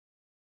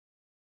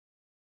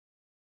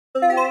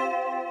Yo,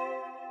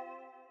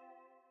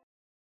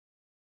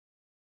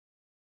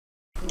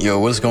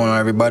 what's going on,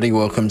 everybody?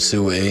 Welcome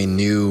to a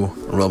new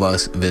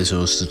Roblox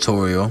visuals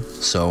tutorial.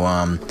 So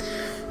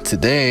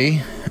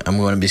today I'm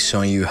going to be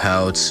showing you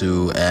how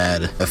to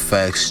add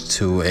effects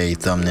to a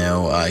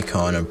thumbnail,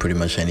 icon, or pretty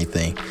much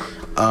anything.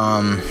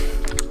 I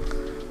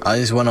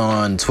just went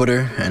on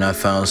Twitter and I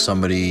found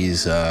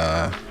somebody's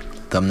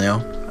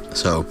thumbnail.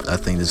 So I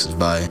think this is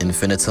by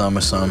Infinitum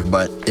or something.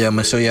 But yeah, I'm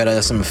gonna show you how to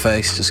add some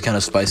effects, just kind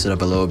of spice it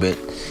up a little bit.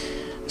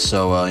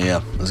 So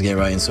yeah, let's get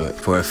right into it.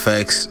 For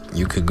effects,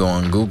 you could go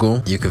on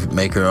Google, you could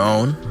make your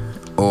own,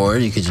 or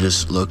you could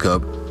just look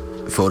up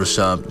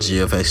Photoshop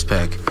GFX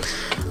pack.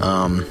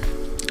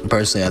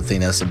 Personally, I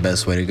think that's the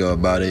best way to go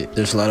about it.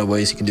 There's a lot of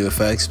ways you can do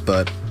effects,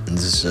 but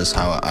this is just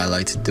how I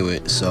like to do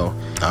it. So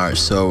alright,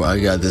 so I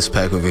got this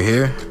pack over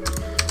here.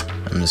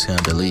 I'm just gonna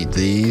delete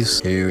these.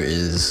 Here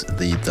is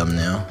the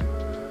thumbnail.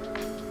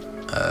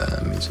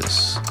 Let me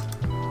just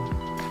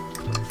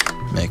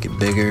make it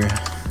bigger.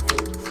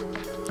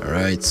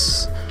 Alright,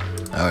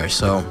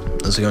 so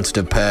let's go into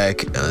the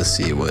pack. Let's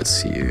see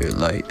what's here.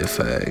 Light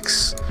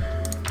effects.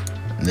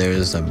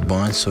 There's a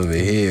bunch over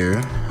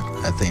here.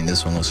 I think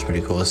this one looks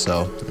pretty cool,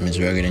 so let me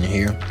drag it in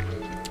here.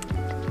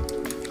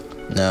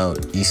 Now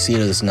you see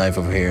this knife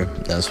over here,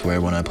 that's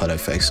where when I apply the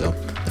effect. So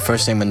the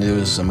first thing I'm gonna do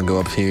is I'm gonna go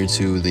up here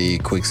to the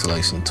quick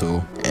selection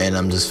tool, and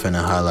I'm just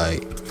gonna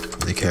highlight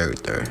the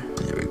character.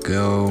 There we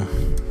go.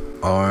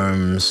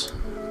 Arms,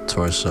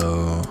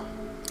 torso,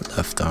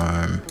 left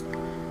arm,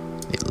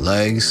 the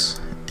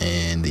legs,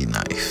 and the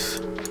knife.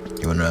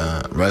 You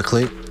wanna right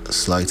click,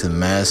 select the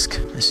mask.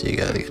 So you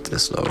gotta get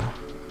this little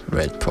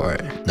red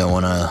part. Don't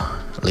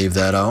wanna leave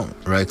that out.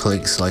 Right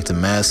click, select the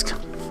mask.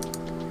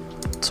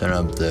 Turn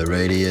up the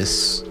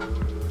radius,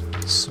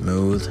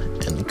 smooth,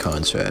 and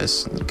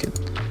contrast. You can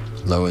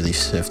lower the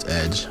shift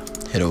edge.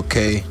 Hit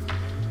OK.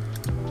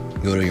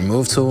 Go to your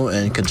move tool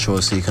and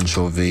Control C,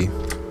 Control V.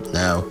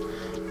 Now,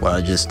 what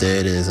I just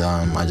did is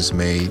I just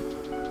made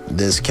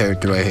this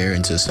character right here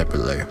into a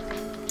separate layer.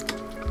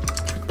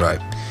 Right.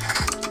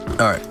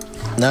 Alright.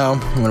 Now,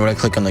 I'm gonna right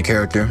click on the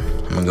character.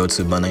 I'm gonna go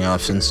to blending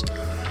options,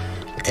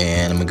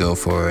 and I'm gonna go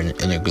for an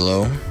inner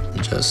glow,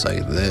 just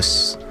like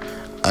this.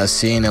 I've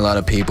seen a lot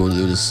of people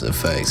do this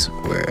effect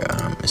where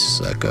it's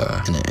just like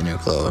an inner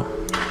glow,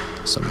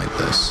 something like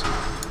this.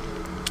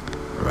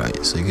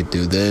 Right, so you could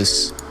do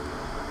this,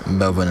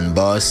 bevel and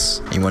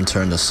emboss. You want to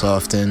turn the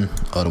soften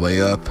all the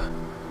way up,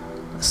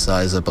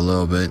 size up a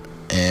little bit,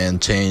 and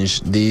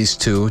change these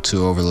two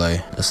to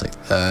overlay, just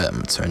like that. I'm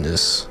gonna turn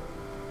this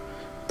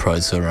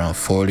probably to around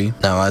 40.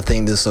 Now I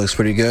think this looks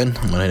pretty good.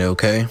 I'm gonna hit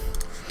OK.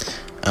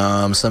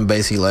 Some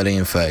basic lighting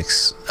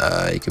effects.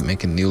 You can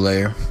make a new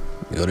layer.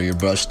 Go to your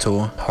brush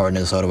tool,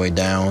 hardness all the way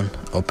down,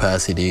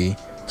 opacity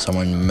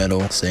somewhere in the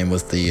middle. Same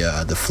with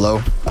the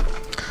flow.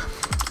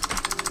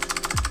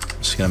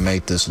 Just gonna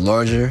make this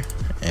larger,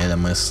 and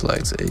I'm gonna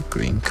select a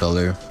green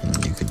color,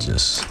 and you could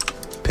just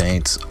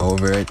paint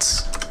over it.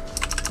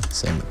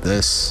 Same with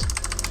this,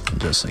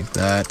 just like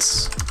that.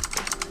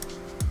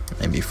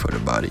 Maybe for the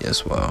body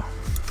as well.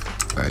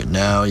 Right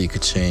now, you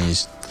could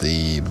change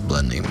the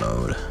blending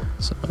mode.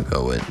 So I'm gonna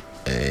go with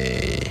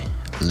a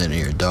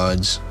linear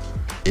dodge.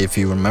 If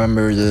you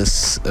remember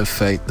this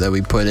effect that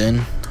we put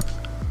in,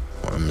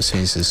 I'm gonna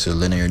change this to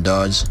linear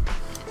dodge,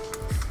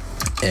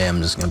 and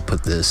I'm just gonna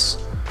put this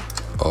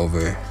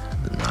over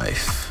the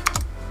knife,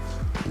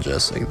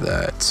 just like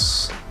that.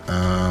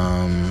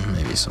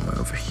 Maybe somewhere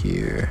over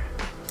here,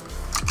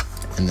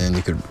 and then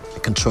you could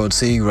Control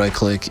T, right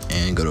click,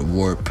 and go to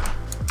warp.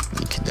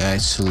 You can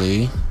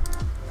actually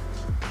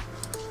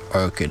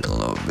arc it a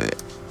little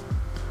bit,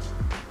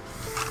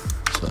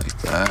 just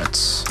like that,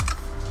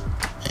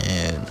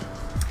 and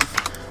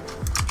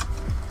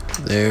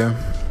there.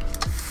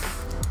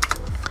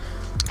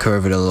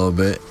 Curve it a little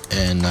bit,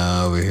 and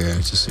over here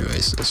just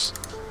erase this.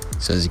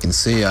 So as you can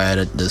see, I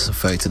added this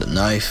effect to the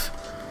knife.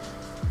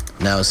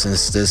 Now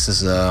since this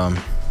is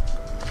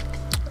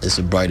it's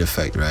a bright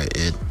effect, right?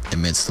 It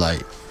emits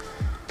light.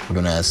 We're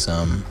gonna add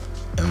some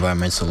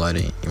environmental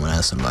lighting. You wanna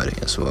add some lighting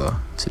as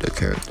well to the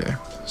character.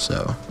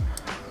 So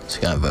it's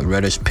kind of a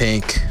reddish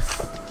pink.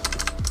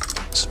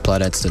 Just apply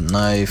that to the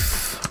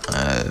knife.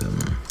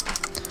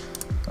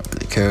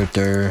 The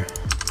character.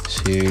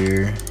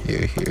 Here.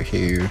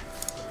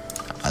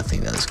 I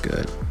think that's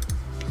good.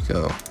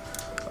 Go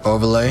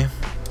overlay.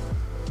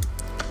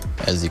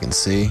 As you can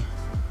see,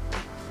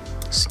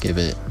 just give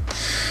it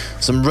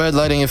some red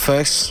lighting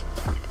effects.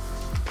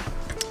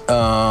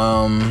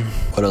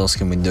 What else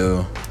can we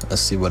do?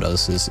 Let's see what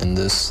else is in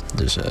this.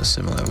 There's a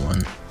similar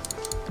one.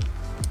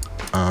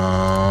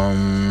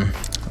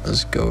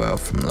 Let's go out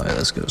from light.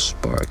 Let's go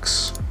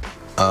sparks.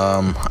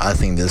 I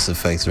think this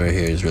effect right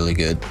here is really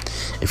good.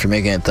 If you're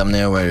making a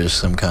thumbnail where there's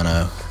some kind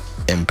of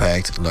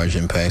impact, large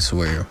impacts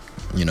where,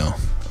 you know,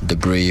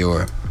 debris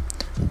or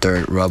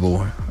dirt,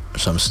 rubble, or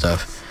some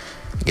stuff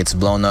gets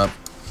blown up,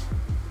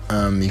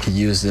 you can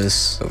use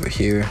this over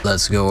here.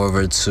 Let's go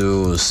over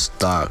to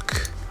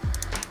stock.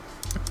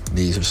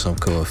 These are some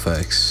cool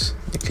effects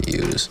you could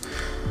use.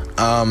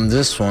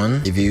 This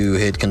one, if you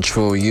hit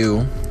Control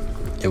U,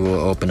 it will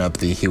open up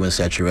the hue and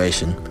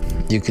saturation.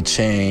 You could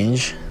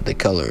change the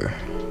color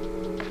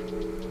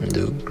and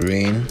do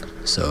green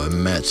so it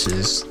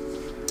matches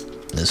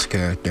this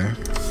character.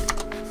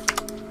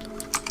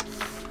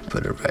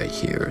 Put it right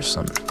here or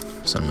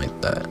something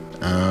like that.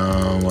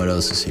 What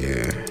else is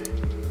here?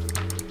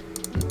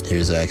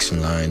 Here's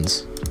action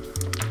lines,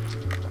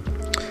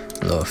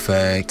 low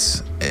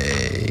effects,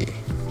 a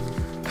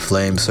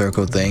flame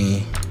circle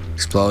thingy,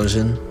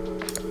 explosion,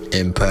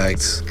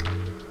 impacts,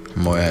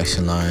 more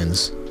action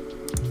lines.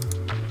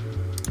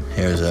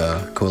 Here's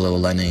a cool little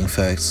lightning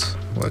effects.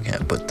 Where can I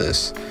put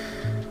this?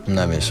 I'm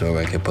not even sure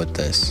where I can put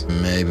this.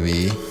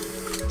 Maybe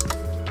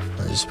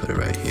I'll just put it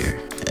right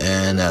here.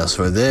 And as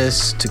for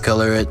this, to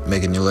color it,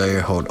 make a new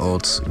layer, hold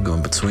Alt, go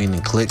in between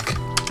and click.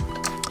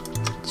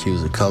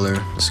 Choose a color,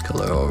 just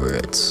color over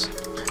it.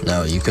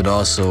 Now you could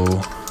also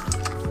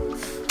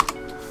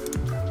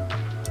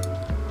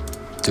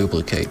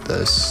duplicate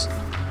this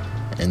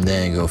and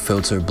then go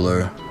filter,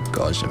 blur,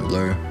 Gaussian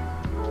blur.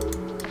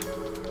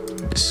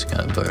 Just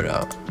kind of blur it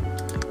out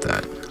like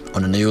that.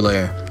 On a new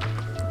layer,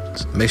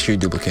 make sure you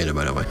duplicate it,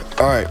 by the way.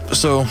 Alright,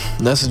 so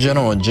that's the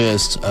general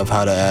gist of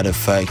how to add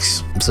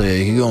effects. So yeah,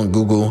 you can go on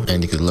Google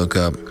and you can look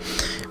up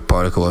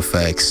particle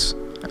effects,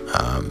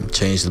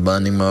 change the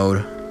blending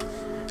mode,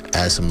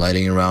 add some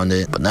lighting around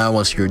it. But now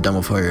once you're done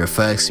with all your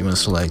effects, you want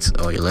to select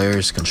all your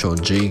layers, Control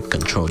G,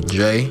 Control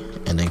J,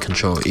 and then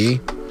Control E.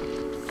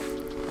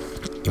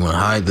 You want to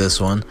hide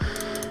this one.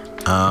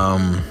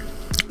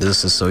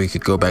 This is so you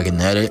could go back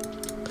and edit.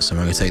 So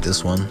I'm going to take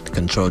this one,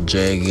 Control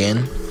J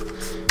again,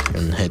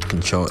 and hit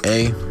Control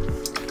A,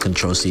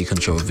 Control C,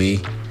 Control V,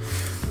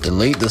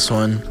 delete this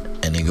one,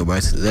 and then go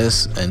back to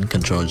this and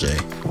Control J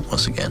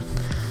once again.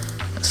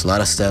 It's a lot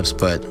of steps,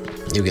 but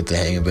you get the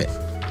hang of it.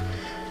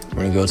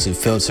 We're gonna go to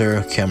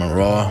Filter, Camera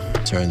Raw,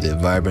 turn the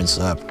vibrance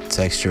up,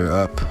 texture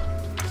up,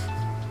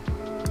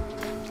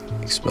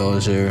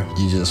 exposure.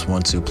 You just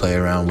want to play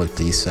around with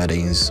these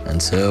settings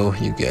until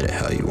you get it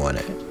how you want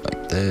it,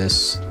 like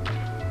this.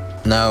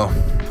 Now,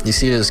 you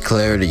see this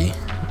clarity,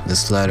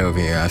 this slider over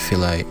here. I feel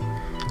like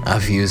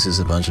I've used this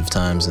a bunch of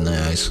times and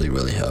that actually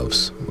really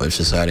helps with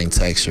just adding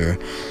texture,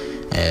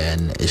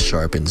 and it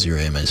sharpens your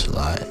image a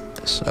lot.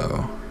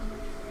 So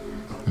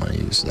I'm gonna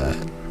use that.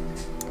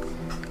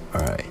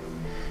 Alright,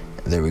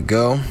 there we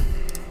go.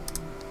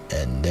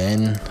 And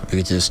then we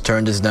could just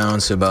turn this down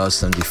to about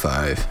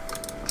 75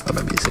 or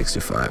maybe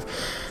 65.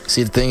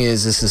 See, the thing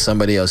is, this is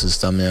somebody else's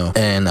thumbnail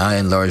and I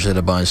enlarged it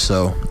a bunch,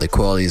 so the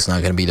quality is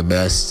not gonna be the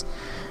best.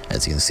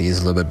 As you can see, it's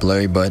a little bit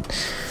blurry, but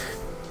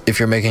if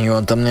you're making your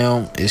own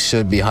thumbnail, it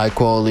should be high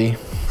quality.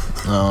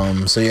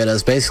 So yeah,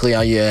 that's basically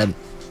how you add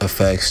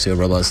effects to a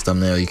Roblox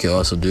thumbnail. You can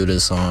also do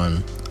this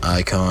on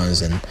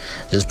icons and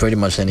just pretty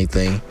much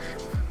anything.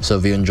 So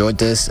if you enjoyed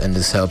this and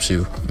this helps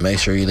you, make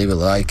sure you leave a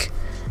like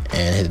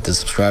and hit the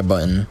subscribe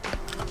button,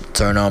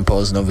 turn on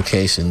post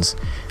notifications,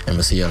 and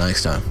we'll see you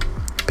next time.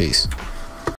 Peace.